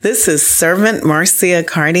This is Servant Marcia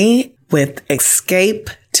Carty with Escape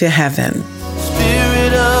to Heaven.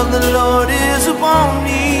 Spirit of the Lord is upon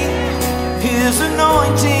me. His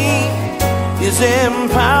anointing is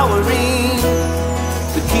empowering.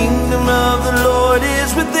 The kingdom of the Lord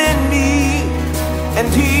is within me,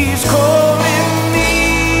 and He's calling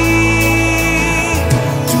me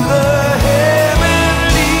to the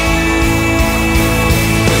heavenly.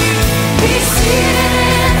 He's seated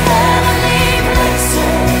in heavenly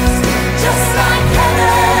places, just like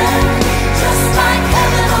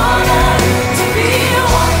heaven on earth, to be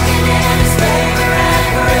walking in His favor and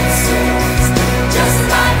graces, just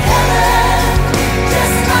like heaven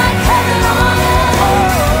on earth.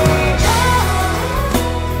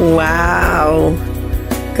 Wow.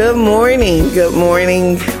 Good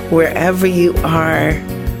morning, wherever you are.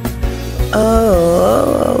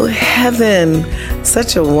 Oh, heaven,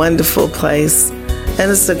 such a wonderful place. And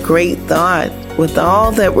it's a great thought with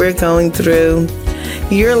all that we're going through.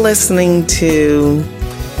 You're listening to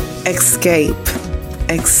Escape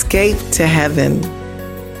to Heaven.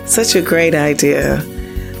 Such a great idea.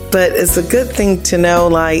 But it's a good thing to know,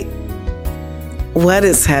 like, what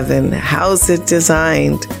is heaven? How's it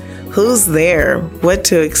designed? Who's there? What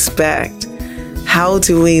to expect? How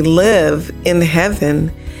do we live in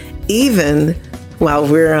heaven, even while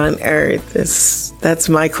we're on earth? That's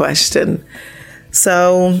my question.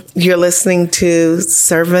 So you're listening to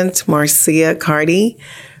Servant Marcia Carty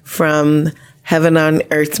from Heaven on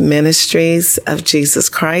Earth Ministries of Jesus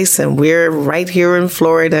Christ. And we're right here in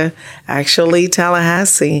Florida, actually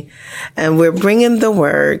Tallahassee. And we're bringing the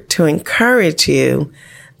word to encourage you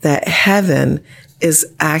that heaven is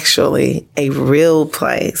actually a real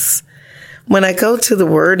place. When I go to the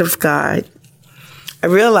Word of God, I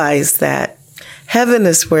realize that heaven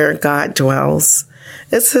is where God dwells.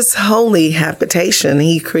 It's His holy habitation.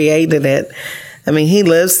 He created it. I mean, He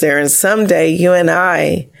lives there, and someday you and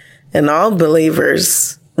I and all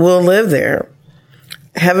believers will live there.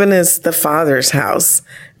 Heaven is the Father's house.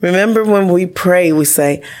 Remember when we pray, we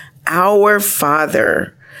say, "Our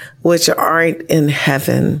Father, which art in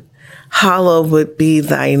heaven, hallowed be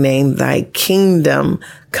thy name, thy kingdom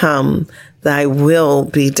come, thy will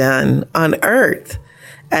be done on earth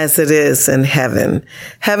as it is in heaven."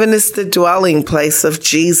 Heaven is the dwelling place of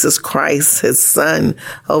Jesus Christ, His Son.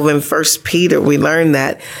 Over in 1 Peter, we learn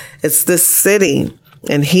that it's the city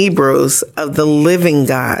in Hebrews of the living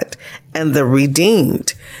God and the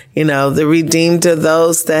redeemed. You know, the redeemed are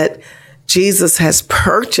those that Jesus has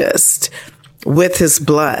purchased with His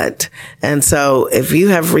blood. And so if you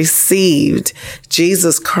have received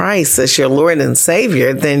Jesus Christ as your Lord and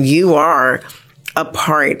Savior, then you are a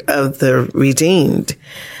part of the redeemed.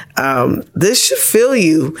 This should fill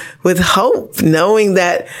you with hope, knowing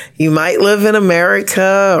that you might live in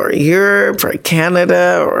America or Europe or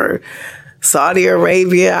Canada or Saudi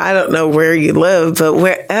Arabia. I don't know where you live, but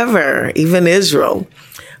wherever, even Israel,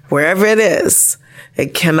 wherever it is,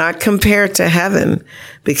 it cannot compare to heaven,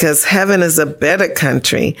 because heaven is a better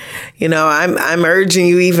country. You know, I'm urging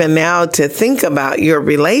you even now to think about your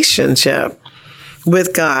relationship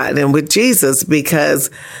with God and with Jesus, because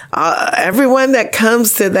everyone that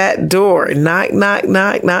comes to that door, knock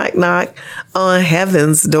on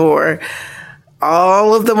heaven's door,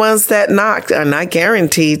 all of the ones that knock are not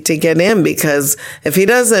guaranteed to get in, because if He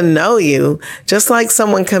doesn't know you, just like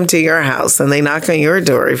someone come to your house and they knock on your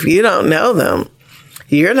door, if you don't know them,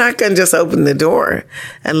 you're not going to just open the door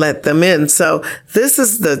and let them in. So this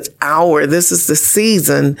is the hour, this is the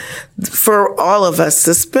season for all of us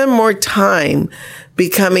to spend more time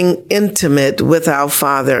becoming intimate with our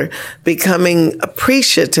Father, becoming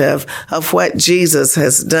appreciative of what Jesus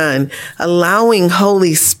has done, allowing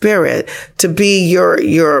Holy Spirit to be your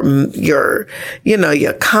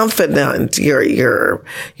confidant, your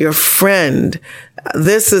friend.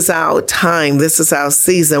 This is our time. This is our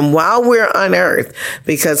season while we're on earth,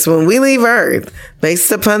 because when we leave earth,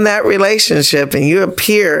 based upon that relationship, and you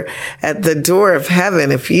appear at the door of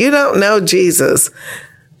heaven, if you don't know Jesus,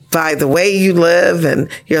 by the way you live and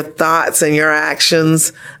your thoughts and your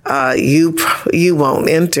actions, you won't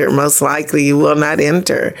enter. Most likely you will not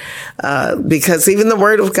enter, because even the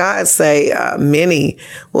Word of God say, many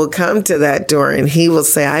will come to that door and He will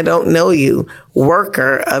say, "I don't know you,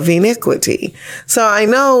 worker of iniquity." So I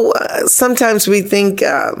know sometimes we think,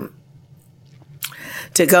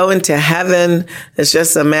 to go into heaven is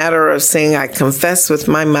just a matter of saying, "I confess with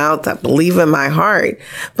my mouth, I believe in my heart."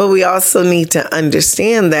 But we also need to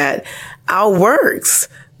understand that our works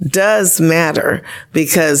does matter,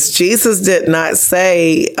 because Jesus did not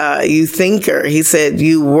say, "You thinker." He said,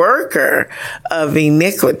 "You worker of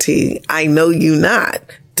iniquity, I know you not.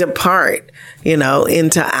 Depart."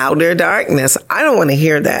 into outer darkness. I don't want to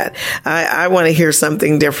hear that. I want to hear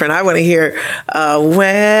something different. I want to hear,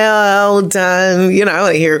 well done. I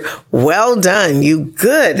want to hear, well done, you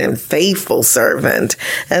good and faithful servant.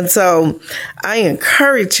 And so I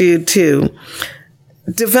encourage you to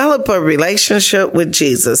develop a relationship with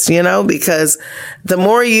Jesus, because the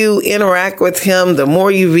more you interact with him, the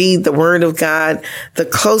more you read the word of God, the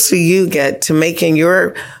closer you get to making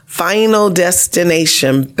your final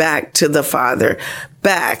destination back to the Father,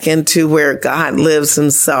 back into where God lives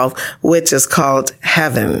himself, which is called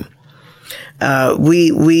heaven.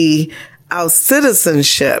 Our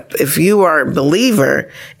citizenship, if you are a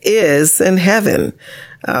believer, is in heaven.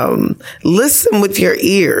 Listen with your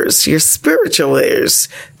ears, your spiritual ears,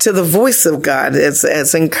 to the voice of God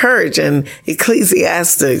as encouraged in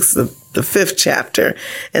Ecclesiastes, the 5th chapter,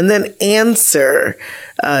 and then answer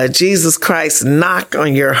Jesus Christ knock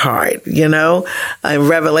on your heart. In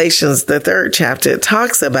Revelations, the 3rd chapter, it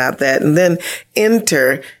talks about that, and then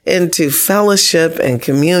enter into fellowship and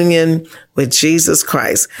communion with Jesus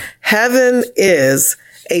Christ. Heaven is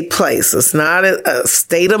a place. It's not a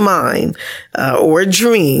state of mind or a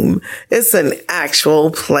dream. It's an actual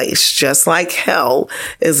place, just like hell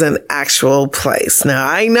is an actual place. Now,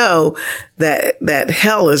 I know that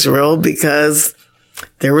hell is real because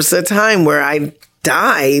there was a time where I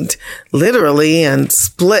died literally and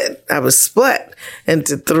split. I was split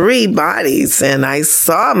into 3 bodies, and I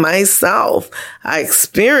saw myself. I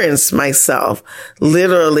experienced myself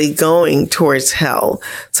literally going towards hell.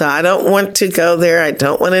 So I don't want to go there. I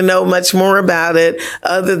don't want to know much more about it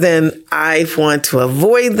other than I want to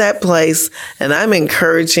avoid that place. And I'm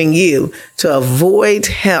encouraging you to avoid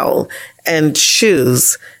hell and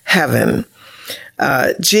choose heaven.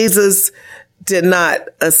 Jesus did not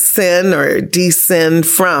ascend or descend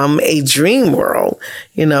from a dream world.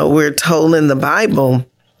 We're told in the Bible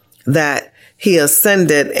that he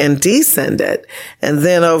ascended and descended. And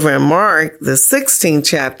then over in Mark, the 16th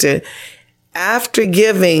chapter, after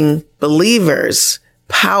giving believers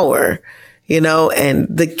power, and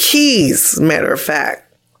the keys, matter of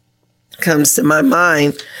fact, comes to my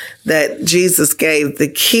mind that Jesus gave the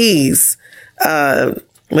keys,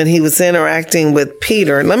 when he was interacting with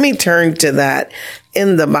Peter. Let me turn to that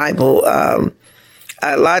in the Bible.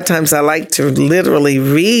 A lot of times I like to literally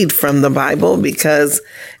read from the Bible because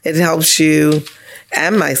it helps you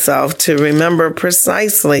and myself to remember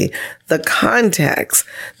precisely the context.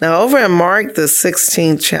 Now, over in Mark, the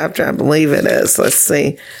 16th chapter, I believe it is. Let's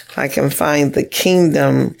see if I can find the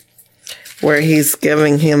kingdom where he's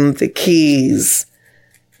giving him the keys,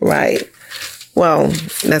 right? Well,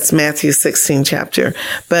 that's Matthew 16 chapter.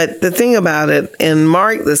 But the thing about it, in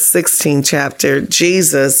Mark, the 16th chapter,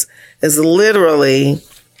 Jesus is literally,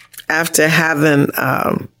 after having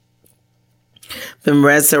been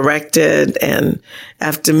resurrected and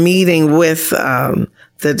after meeting with the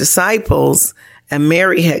disciples, and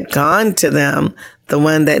Mary had gone to them, the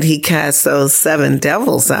one that he cast those 7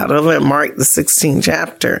 devils out, over in Mark, the 16th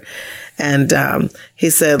chapter. And he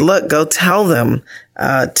said, look, go tell them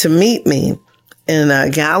to meet me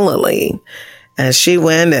in Galilee. And she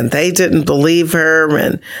went, and they didn't believe her.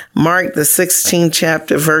 And Mark, the 16th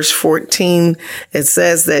chapter, verse 14, it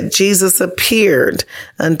says that Jesus appeared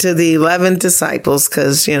unto the 11 disciples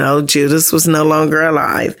because, Judas was no longer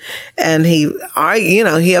alive. And he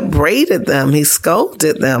upbraided them. He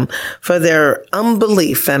scolded them for their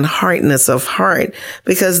unbelief and hardness of heart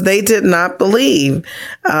because they did not believe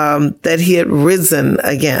that he had risen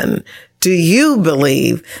again. Do you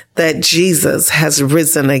believe that Jesus has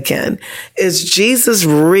risen again? Is Jesus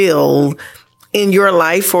real in your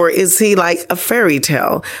life, or is he like a fairy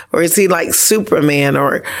tale, or is he like Superman,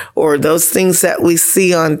 or those things that we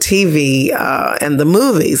see on TV and the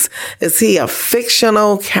movies? Is he a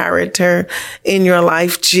fictional character in your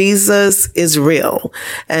life? Jesus is real.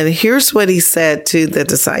 And here's what he said to the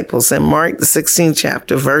disciples in Mark, the 16th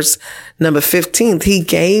chapter, verse number 15. He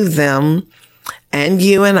gave them, and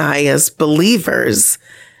you and I as believers,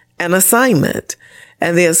 an assignment.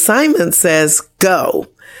 And the assignment says, go.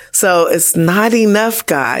 So it's not enough,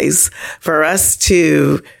 guys, for us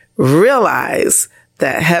to realize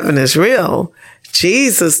that heaven is real.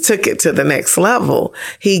 Jesus took it to the next level.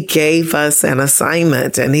 He gave us an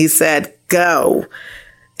assignment, and he said, go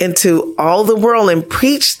into all the world and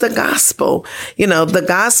preach the gospel. The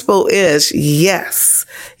gospel is, yes,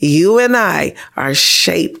 you and I are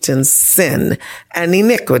shaped in sin and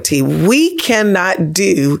iniquity. We cannot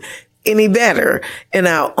do any better in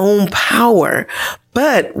our own power.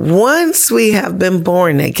 But once we have been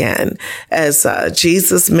born again, as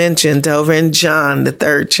Jesus mentioned over in John, the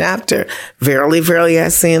 3rd chapter, verily, verily, I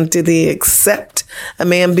say unto thee, except a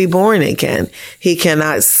man be born again. He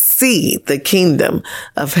cannot see the kingdom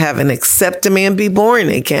of heaven except a man be born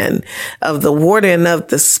again of the water and of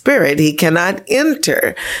the Spirit. He cannot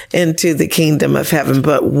enter into the kingdom of heaven.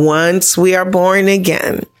 But once we are born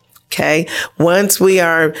again, okay, once we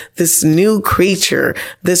are this new creature,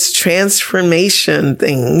 this transformation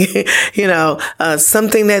thing,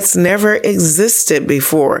 something that's never existed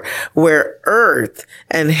before, where earth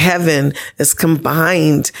and heaven is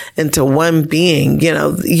combined into one being.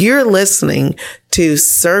 You're listening to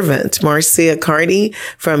Servant Marcia Carty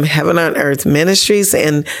from Heaven on Earth Ministries.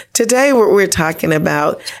 And today we're talking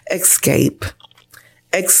about escape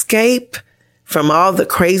from all the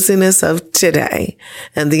craziness of today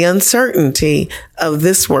and the uncertainty of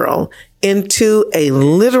this world into a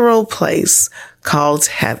literal place called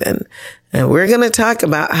heaven. And we're going to talk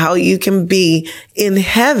about how you can be in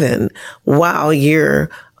heaven while you're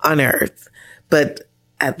on earth. But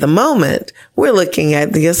at the moment, we're looking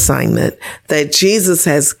at the assignment that Jesus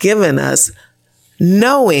has given us,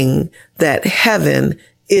 knowing that heaven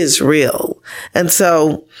is real. And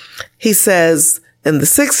so he says, in the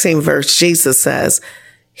 16th verse, Jesus says,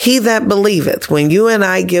 he that believeth, when you and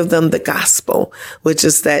I give them the gospel, which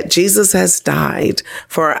is that Jesus has died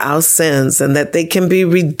for our sins and that they can be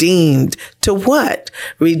redeemed to what?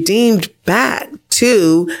 Redeemed back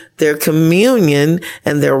to their communion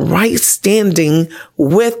and their right standing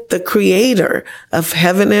with the Creator of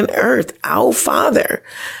heaven and earth, our Father.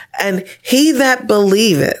 And he that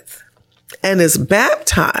believeth and is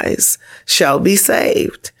baptized shall be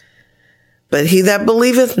saved. But he that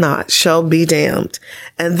believeth not shall be damned.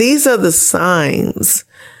 And these are the signs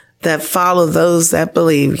that follow those that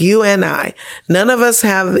believe. You and I. None of us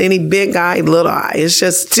have any big eye, little eye. It's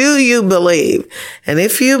just, do you believe? And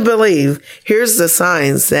if you believe, here's the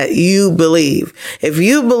signs that you believe. If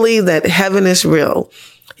you believe that heaven is real,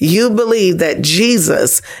 you believe that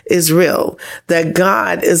Jesus is real, that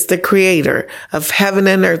God is the creator of heaven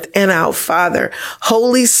and earth and our Father.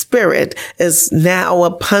 Holy Spirit is now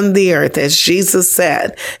upon the earth. As Jesus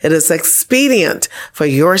said, it is expedient for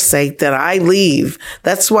your sake that I leave.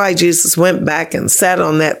 That's why Jesus went back and sat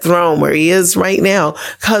on that throne where he is right now,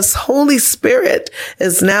 because Holy Spirit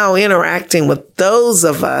is now interacting with those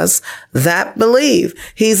of us that believe.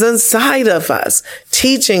 He's inside of us,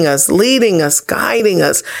 teaching us, leading us, guiding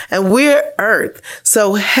us. And we're earth.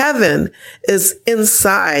 So heaven is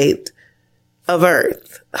inside of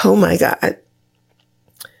earth. Oh my God.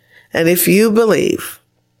 And if you believe,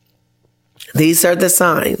 these are the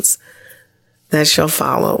signs that shall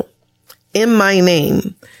follow. In my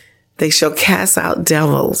name, they shall cast out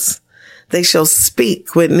devils. They shall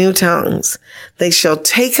speak with new tongues. They shall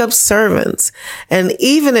take up servants. And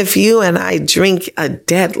even if you and I drink a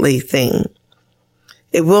deadly thing,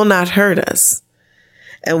 it will not hurt us.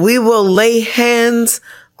 And we will lay hands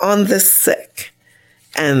on the sick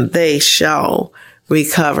and they shall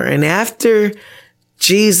recover. And after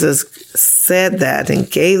Jesus said that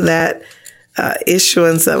and gave that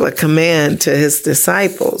issuance of a command to his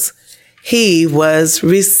disciples, he was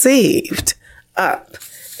received up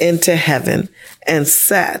into heaven and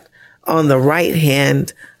sat on the right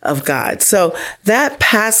hand of God. So that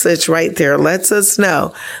passage right there lets us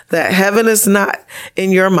know that heaven is not in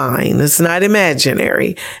your mind. It's not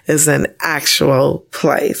imaginary. It's an actual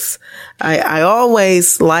place. I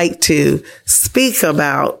always like to speak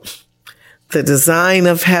about the design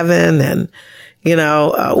of heaven and,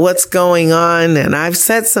 what's going on. And I've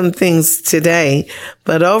said some things today,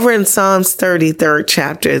 but over in Psalms 33rd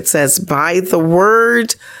chapter, it says, by the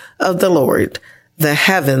word of the Lord, the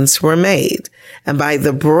heavens were made, and by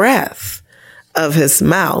the breath of his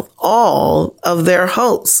mouth, all of their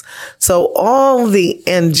hosts. So all the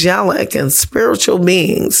angelic and spiritual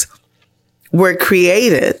beings were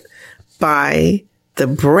created by the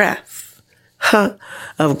breath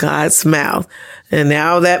of God's mouth. And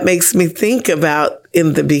now that makes me think about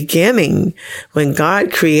in the beginning when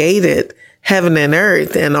God created heaven and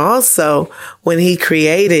earth, and also when he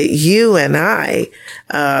created you and I,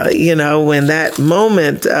 when that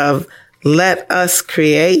moment of let us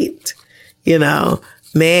create,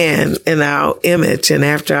 man in our image and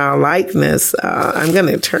after our likeness. I'm going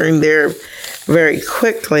to turn there very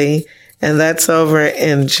quickly, and that's over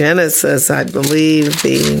in Genesis, I believe,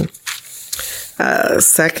 the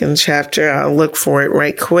second chapter. I'll look for it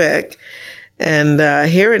right quick. And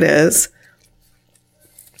here it is.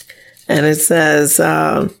 And it says,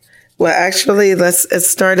 let's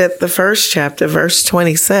start at the first chapter, verse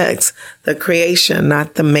 26, the creation,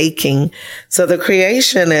 not the making. So the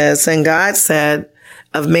creation is, and God said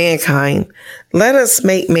of mankind, let us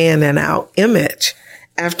make man in our image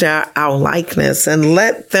after our likeness, and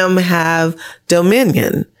let them have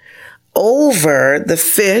dominion over the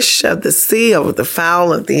fish of the sea, over the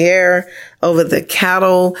fowl of the air, over the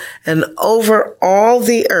cattle, and over all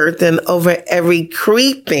the earth, and over every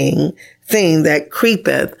creeping thing that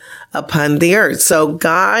creepeth upon the earth. So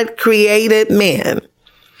God created man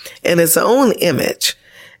in his own image.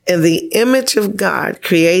 In the image of God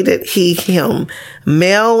created he him,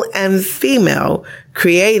 male and female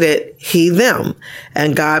created he them.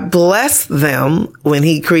 And God blessed them when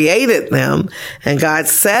he created them. And God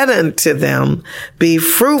said unto them, be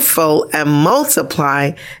fruitful and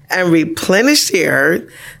multiply and replenish the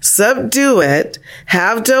earth, subdue it,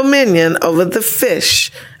 have dominion over the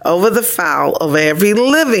fish, over the fowl, over every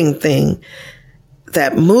living thing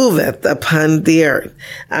that moveth upon the earth.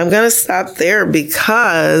 I'm going to stop there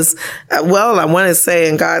because, I want to say,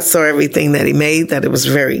 and God saw everything that he made, that it was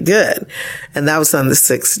very good. And that was on the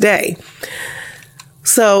 6th day.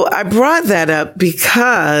 So I brought that up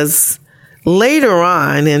because later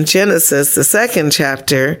on in Genesis, the 2nd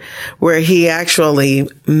chapter, where he actually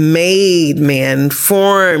made man,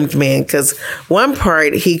 formed man, because one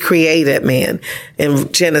part he created man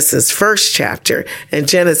in Genesis 1st chapter. In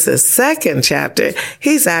Genesis 2nd chapter,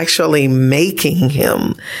 he's actually making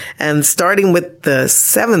him. And starting with the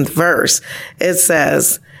 7th verse, it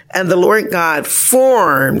says, and the Lord God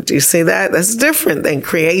formed, you see that? That's different than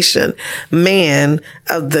creation, man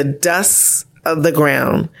of the dust of the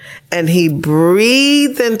ground, and he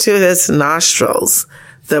breathed into his nostrils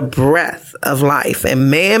the breath of life,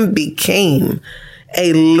 and man became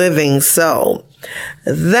a living soul.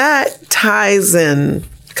 That ties in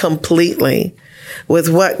completely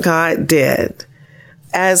with what God did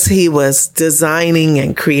as he was designing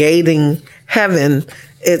and creating heaven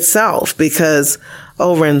itself, because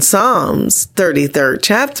over in Psalms 33rd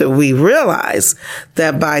chapter, we realize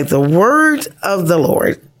that by the word of the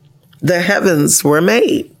Lord, the heavens were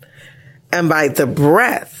made, and by the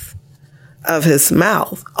breath of his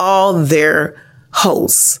mouth, all their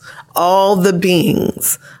hosts, all the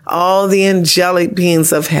beings, all the angelic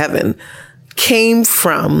beings of heaven came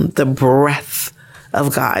from the breath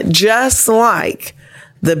of God, just like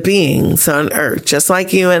the beings on earth, just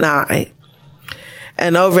like you and I.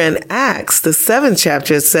 And over in Acts, the 7th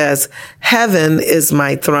chapter, it says, heaven is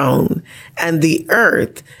my throne and the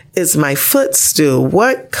earth is my footstool.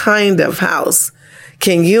 What kind of house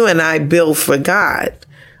can you and I build for God?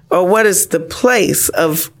 Or what is the place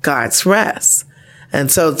of God's rest? And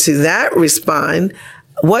so to that respond,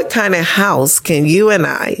 what kind of house can you and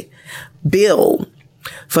I build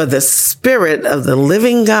for the Spirit of the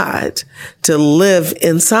living God to live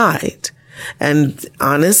inside? And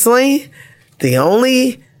honestly, the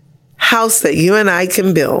only house that you and I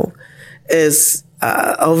can build is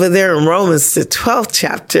over there in Romans, the 12th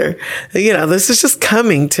chapter. You know, this is just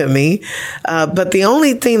coming to me. But the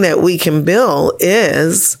only thing that we can build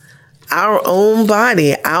is our own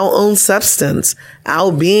body, our own substance,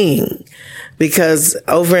 our being. Because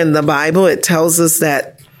over in the Bible, it tells us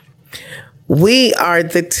that we are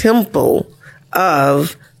the temple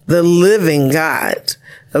of the living God.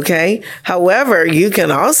 Okay. However, you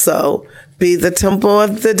can also be the temple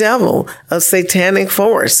of the devil, of satanic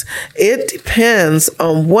force. It depends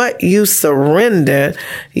on what you surrender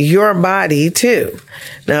your body to.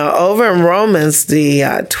 Now, over in Romans, the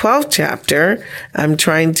 12th chapter, I'm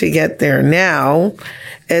trying to get there now.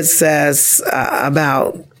 It says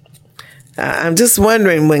I'm just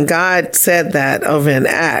wondering, when God said that over in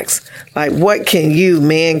Acts, like, what can you,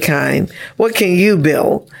 mankind, what can you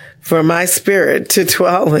build for my spirit to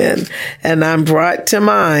dwell in? And I'm brought to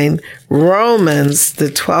mind Romans, the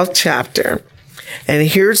 12th chapter. And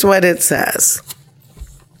here's what it says.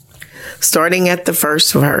 Starting at the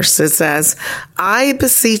first verse, it says, I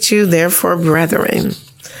beseech you, therefore, brethren,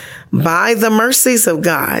 by the mercies of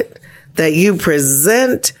God, that you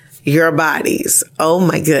present your bodies. Oh,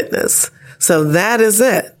 my goodness. So that is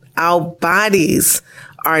it. Our bodies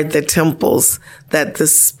are the temples that the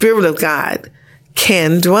Spirit of God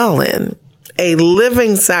can dwell in. A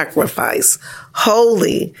living sacrifice,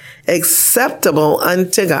 holy, acceptable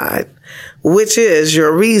unto God, which is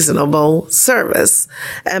your reasonable service.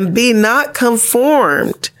 And be not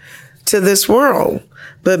conformed to this world,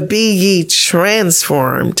 but be ye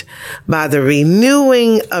transformed by the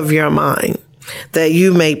renewing of your mind, that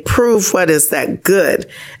you may prove what is that good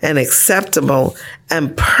and acceptable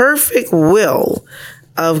and perfect will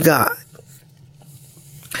of God.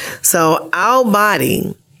 So our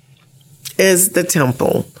body is the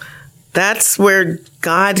temple. That's where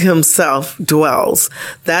God himself dwells.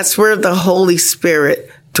 That's where the Holy Spirit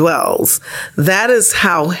dwells. That is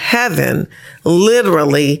how heaven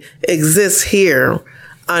literally exists here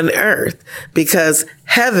on earth, because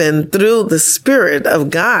heaven through the Spirit of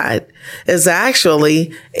God is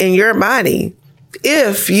actually in your body.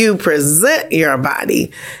 If you present your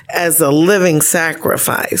body as a living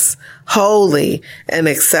sacrifice, holy and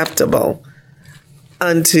acceptable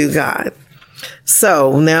unto God.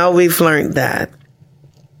 So now we've learned that.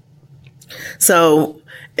 So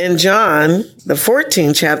in John, the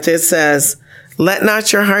 14th chapter, it says, let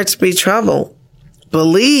not your hearts be troubled.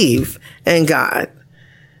 Believe in God.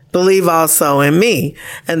 Believe also in me.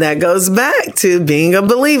 And that goes back to being a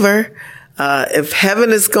believer. If heaven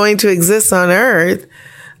is going to exist on earth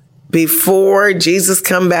before Jesus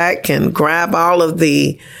come back and grab all of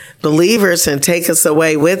the believers and take us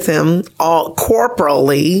away with him, all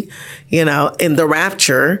corporally, in the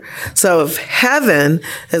rapture. So if heaven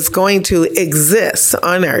is going to exist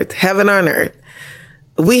on earth, heaven on earth,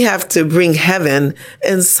 we have to bring heaven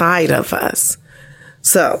inside of us.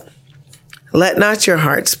 So let not your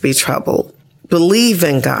hearts be troubled. Believe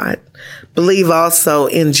in God. Believe also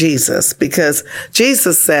in Jesus, because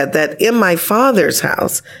Jesus said that in my Father's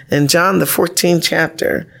house, in John the 14th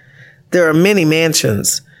chapter, there are many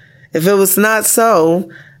mansions. If it was not so,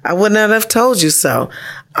 I would not have told you so.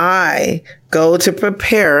 I go to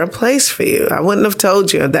prepare a place for you. I wouldn't have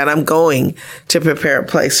told you that I'm going to prepare a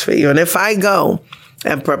place for you. And if I go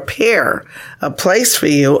and prepare a place for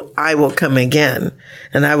you, I will come again,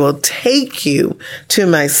 and I will take you to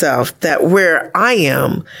myself, that where I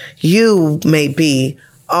am, you may be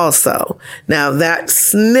also. Now that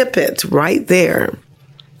snippet right there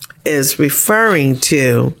is referring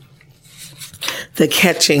to the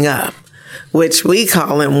catching up, which we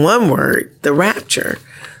call in one word, the rapture.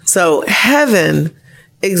 So heaven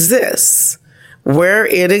exists where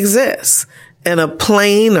it exists, in a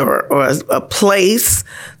plane or a place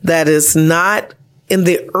that is not in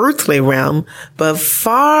the earthly realm, but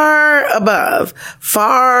far above,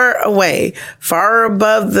 far away, far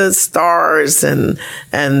above the stars and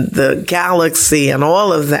the galaxy and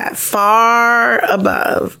all of that. Far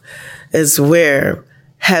above is where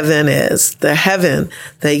heaven is, the heaven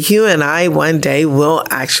that you and I one day will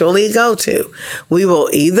actually go to. We will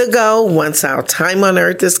either go once our time on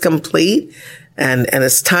earth is complete, and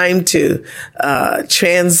it's time to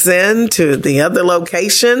transcend to the other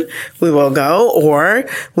location, we will go, or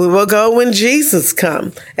we will go when Jesus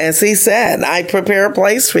comes. As he said, I prepare a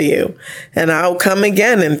place for you, and I'll come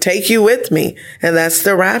again and take you with me. And that's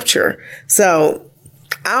the rapture. So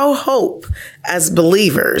our hope as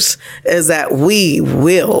believers is that we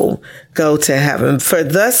will go to heaven. For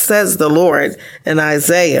thus says the Lord in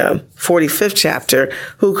Isaiah 45th chapter,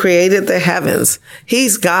 who created the heavens.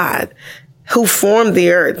 He's God, who formed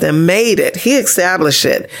the earth and made it. He established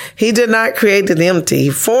it. He did not create it empty. He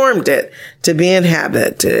formed it to be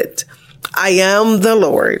inhabited. I am the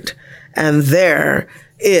Lord, and there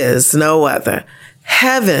is no other.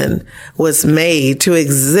 Heaven was made to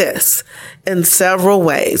exist in several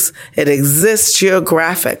ways. It exists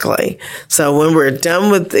geographically. So when we're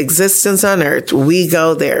done with existence on earth, we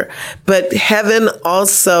go there. But heaven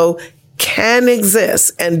also can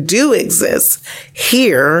exist and do exist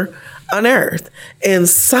here on earth,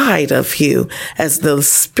 inside of you, as the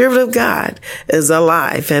Spirit of God is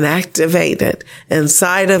alive and activated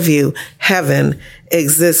inside of you. Heaven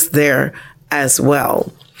exists there as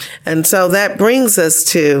well. And so that brings us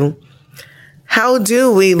to, how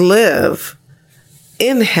do we live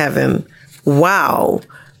in heaven while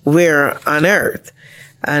we're on earth?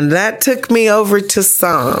 And that took me over to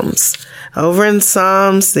Psalms. Over in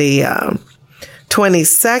Psalms, the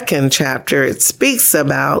 22nd chapter, it speaks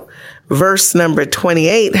about verse number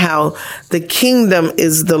 28, how the kingdom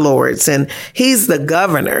is the Lord's, and he's the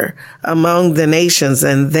governor among the nations,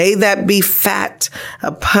 and they that be fat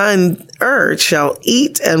upon earth shall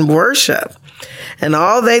eat and worship, and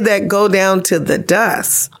all they that go down to the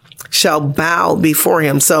dust shall bow before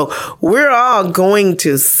him. So we're all going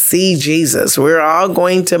to see Jesus. We're all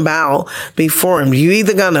going to bow before him. You're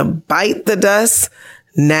either going to bite the dust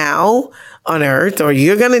now on earth, or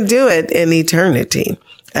you're going to do it in eternity.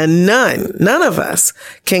 And none of us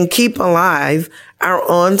can keep alive our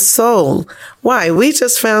own soul. Why? We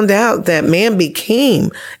just found out that man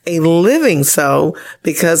became a living soul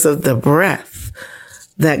because of the breath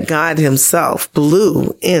that God himself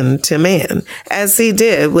blew into man, as he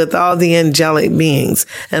did with all the angelic beings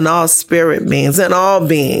and all spirit beings and all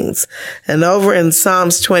beings. And over in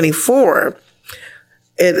Psalms 24,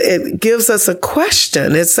 it gives us a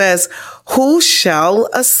question. It says, who shall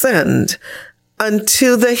ascend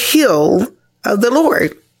unto the hill of the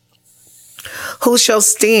Lord? Who shall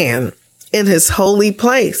stand in his holy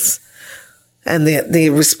place? And the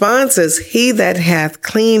response is, he that hath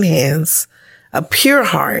clean hands, a pure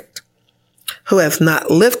heart, who hath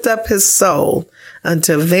not lifted up his soul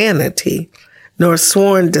unto vanity, nor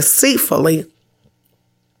sworn deceitfully.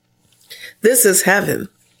 This is heaven.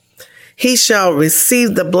 He shall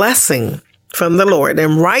receive the blessing from the Lord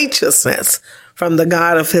and righteousness from the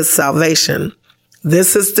God of his salvation.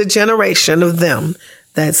 This is the generation of them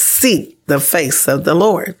that seek the face of the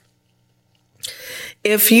Lord.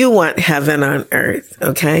 If you want heaven on earth,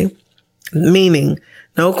 okay, meaning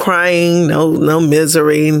no crying, no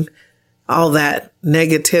misery, all that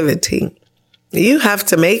negativity, you have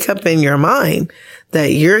to make up in your mind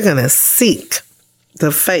that you're going to seek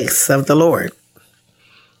the face of the Lord.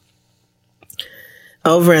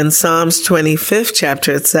 Over in Psalms 25th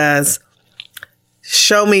chapter, it says,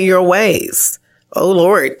 show me your ways. O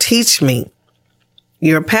Lord, teach me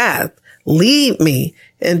your path. Lead me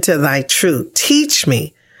into thy truth. Teach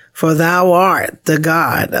me, for thou art the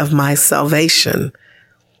God of my salvation.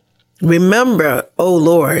 Remember, O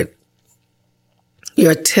Lord,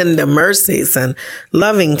 your tender mercies and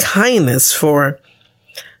loving kindness, for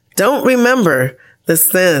don't remember the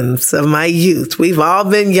sins of my youth. We've all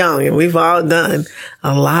been young and we've all done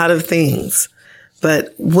a lot of things.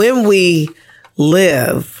 But when we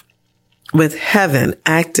live with heaven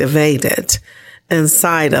activated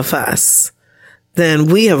inside of us, then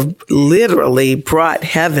we have literally brought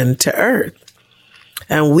heaven to earth.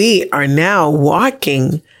 And we are now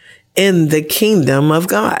walking in the kingdom of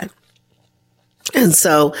God. And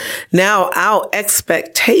so now our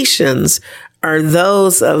expectations are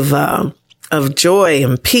those of joy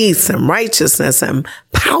and peace and righteousness and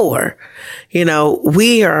power. You know,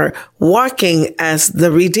 we are walking as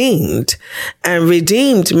the redeemed, and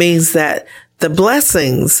redeemed means that the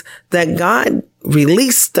blessings that God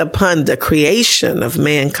released upon the creation of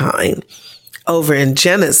mankind over in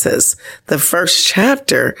Genesis, the first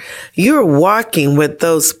chapter, you're walking with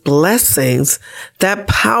those blessings, that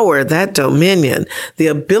power, that dominion, the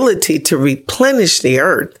ability to replenish the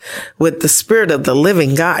earth with the Spirit of the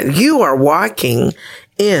living God. You are walking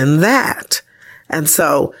in that. And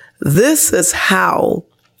so this is how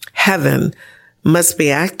heaven must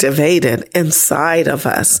be activated inside of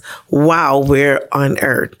us while we're on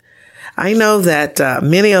earth. I know that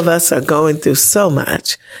many of us are going through so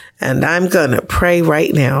much, and I'm going to pray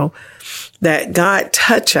right now that God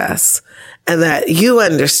touch us and that you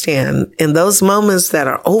understand in those moments that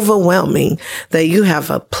are overwhelming that you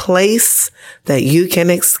have a place that you can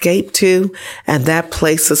escape to, and that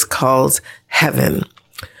place is called heaven.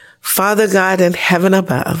 Father God in heaven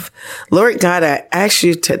above, Lord God, I ask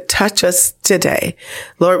you to touch us today.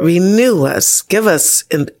 Lord, renew us. Give us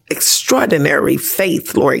an extraordinary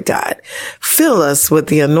faith, Lord God. Fill us with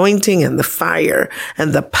the anointing and the fire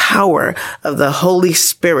and the power of the Holy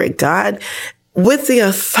Spirit, God, with the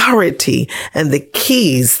authority and the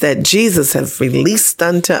keys that Jesus has released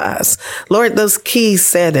unto us. Lord, those keys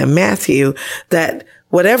said in Matthew that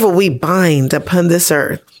whatever we bind upon this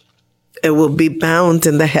earth, it will be bound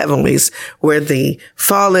in the heavenlies, where the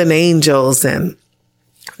fallen angels and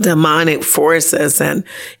demonic forces and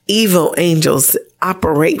evil angels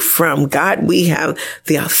operate from. God, we have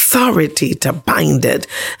the authority to bind it.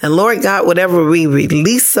 And Lord God, whatever we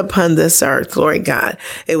release upon this earth, Lord God,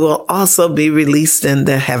 it will also be released in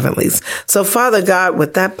the heavenlies. So Father God,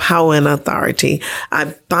 with that power and authority,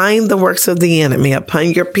 I bind the works of the enemy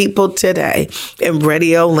upon your people today in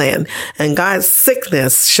Radio Land. And God's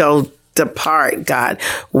sickness shall depart, God,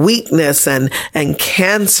 weakness and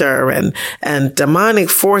cancer and demonic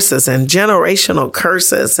forces and generational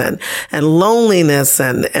curses and loneliness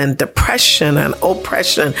and depression and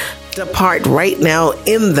oppression depart right now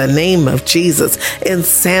in the name of Jesus.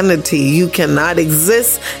 Insanity, you cannot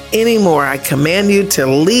exist anymore. I command you to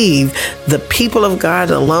leave the people of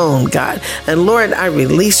God alone, God. And Lord, I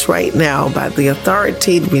release right now by the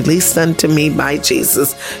authority released unto me by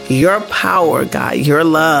Jesus, your power, God, your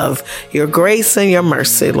love, your grace and your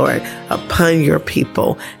mercy, Lord, upon your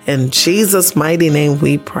people. In Jesus' mighty name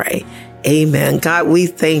we pray. Amen. God, we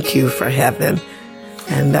thank you for heaven.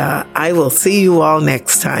 And I will see you all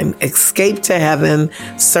next time. Escape to Heaven,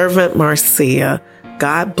 Servant Marcia.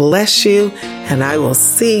 God bless you, and I will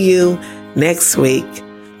see you next week,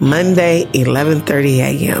 Monday, 11:30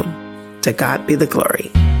 a.m. To God be the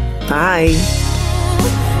glory. Bye.